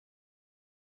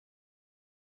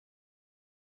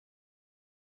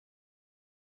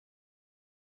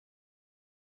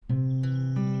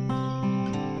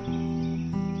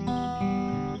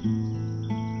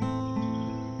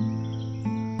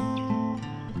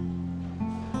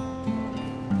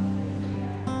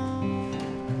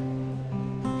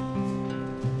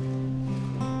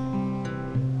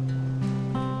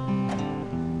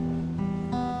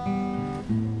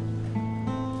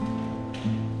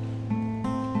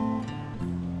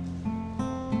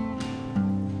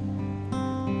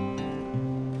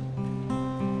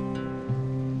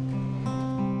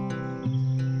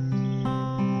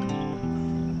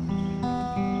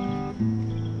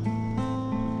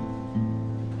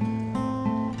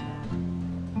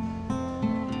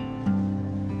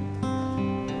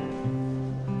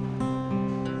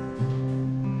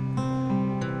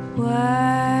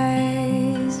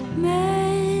Wise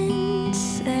men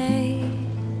say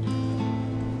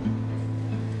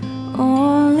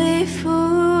only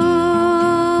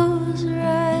fools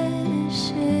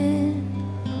rush in,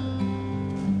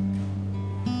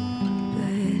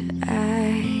 but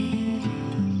I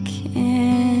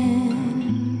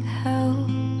can't help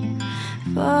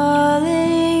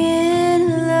falling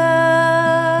in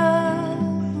love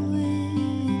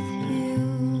with you.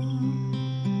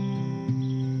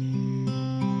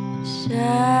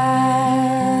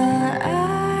 Shall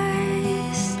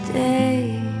I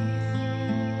stay?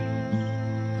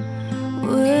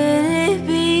 Would it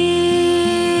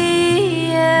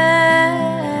be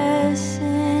a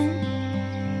sin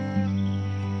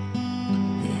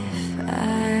if I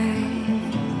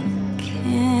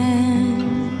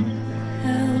can't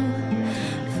help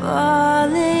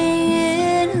falling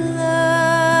in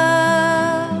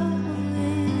love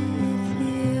with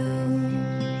you?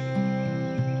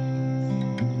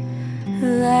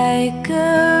 Like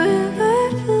a river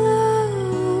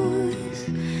flows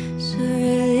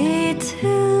surely to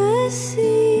the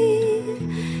sea,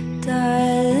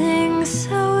 darling,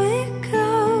 so it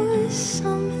goes.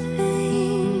 Some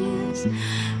things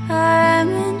are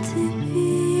meant to be.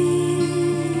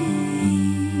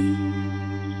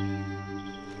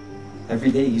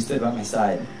 Every day you stood by my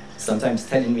side, sometimes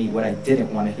telling me what I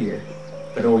didn't want to hear,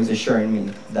 but always assuring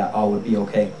me that all would be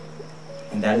okay.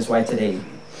 And that is why today,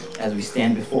 as we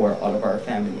stand before all of our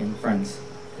family and friends,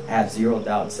 I have zero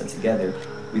doubts that together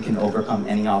we can overcome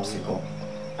any obstacle,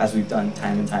 as we've done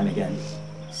time and time again.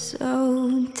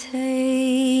 So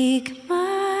take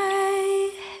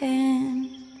my hand.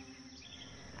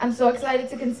 I'm so excited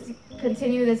to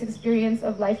continue this experience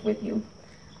of life with you.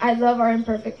 I love our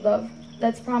imperfect love.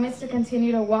 Let's promise to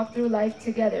continue to walk through life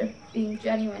together, being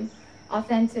genuine,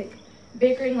 authentic,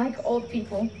 bickering like old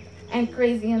people, and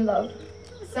crazy in love,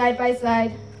 side by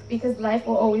side, because life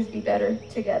will always be better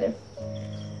together.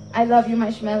 I love you, my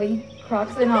Shmelly,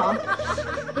 Crocs and all.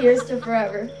 Here's to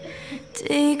forever.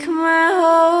 Take my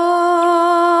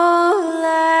whole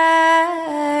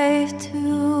life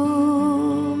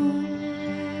too,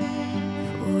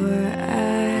 for I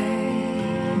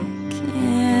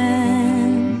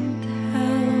can't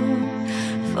help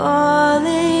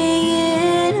falling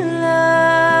in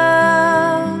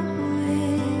love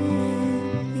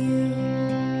with you.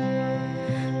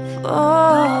 For I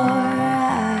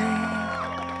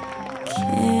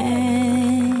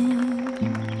can't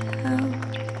help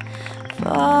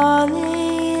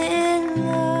falling in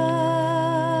love with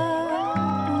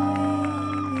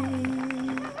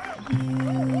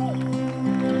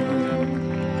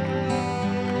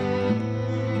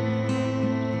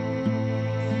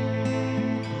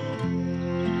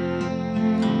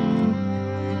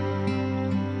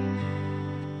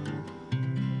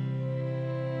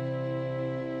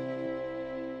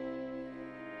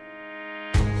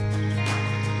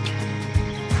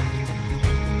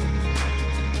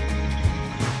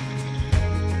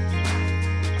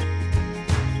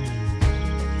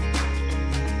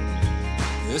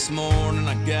This morning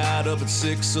I got up at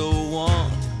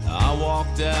 6:01. I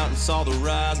walked out and saw the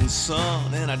rising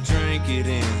sun, and I drank it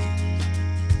in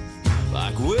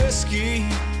like whiskey.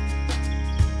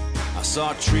 I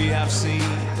saw a tree I've seen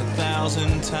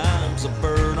 1,000 times, a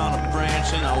bird on a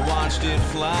branch, and I watched it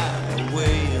fly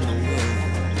away in the wind.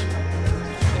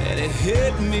 And it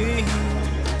hit me,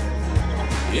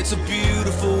 it's a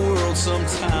beautiful world,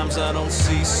 sometimes I don't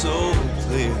see so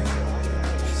clear.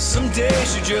 Some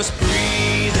days you're just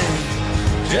breathing,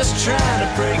 just trying to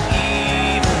break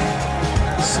even.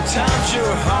 Sometimes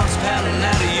your heart's pounding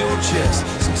out of your chest,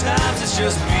 sometimes it's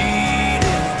just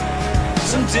beating.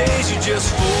 Some days you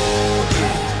just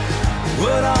forget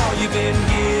what all you've been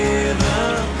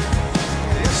given.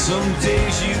 Some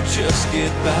days you just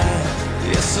get by.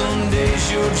 Yeah, some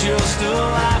days you're just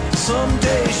alive. Some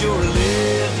days you're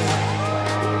living.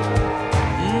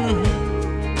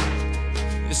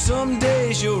 Some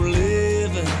days you're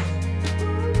living.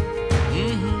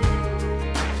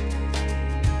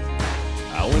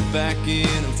 I went back in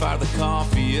and fired the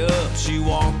coffee up. She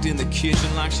walked in the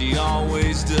kitchen like she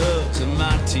always does, in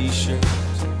my t-shirt,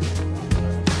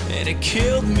 and it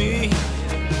killed me.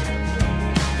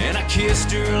 And I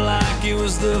kissed her like it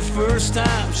was the first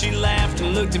time. She laughed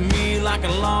and looked at me like I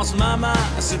lost my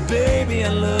mind. I said, baby, I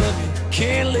love you,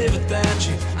 can't live without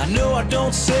you. I know I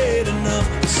don't say it enough,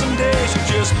 but some days you're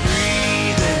just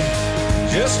breathing,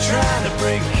 just trying to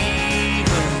break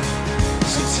even.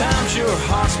 Sometimes your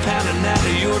heart's pounding out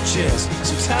of your chest,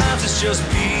 sometimes it's just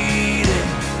beating.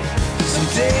 Some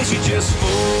days you just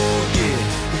forget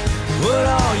what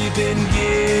all you've been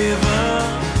given.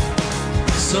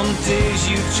 Some days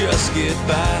you just get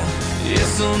by. Yeah,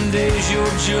 some days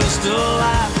you're just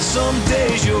alive. Some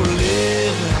days you're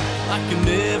living like you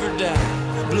never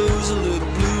die. Blue's a little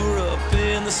bluer up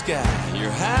in the sky.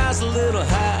 Your high's a little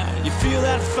high. You feel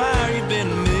that fire you've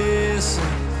been missing.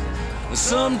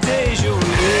 Some days you're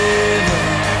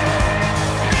living.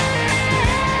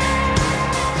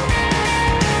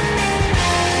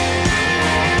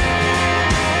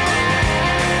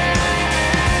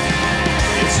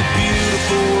 It's a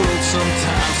beautiful world,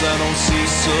 sometimes I don't see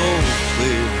so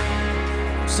clear.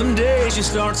 Some days you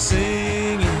start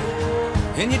singing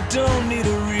and you don't need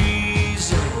a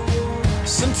reason.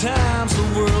 Sometimes the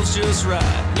world's just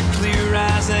right. Your clear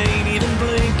eyes ain't even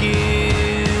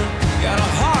blinking. Got a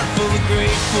heart full of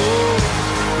grateful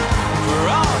for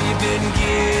all you've been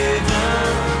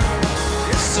given.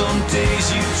 Yeah, some days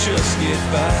you just get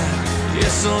by. Yeah,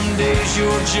 some days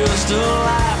you're just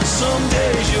alive. Some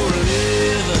days you're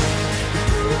living.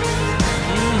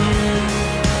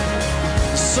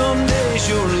 Some days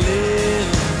you're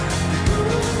living.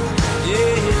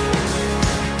 Yeah.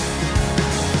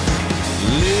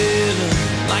 Living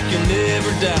like you'll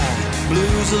never die.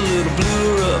 Blue's a little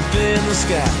bluer up in the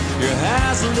sky. Your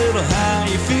high's a little high.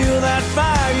 You feel that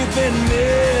fire you've been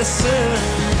missing.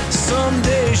 Some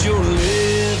days you're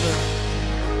living.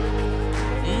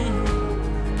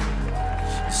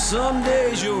 Some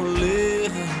days you're living.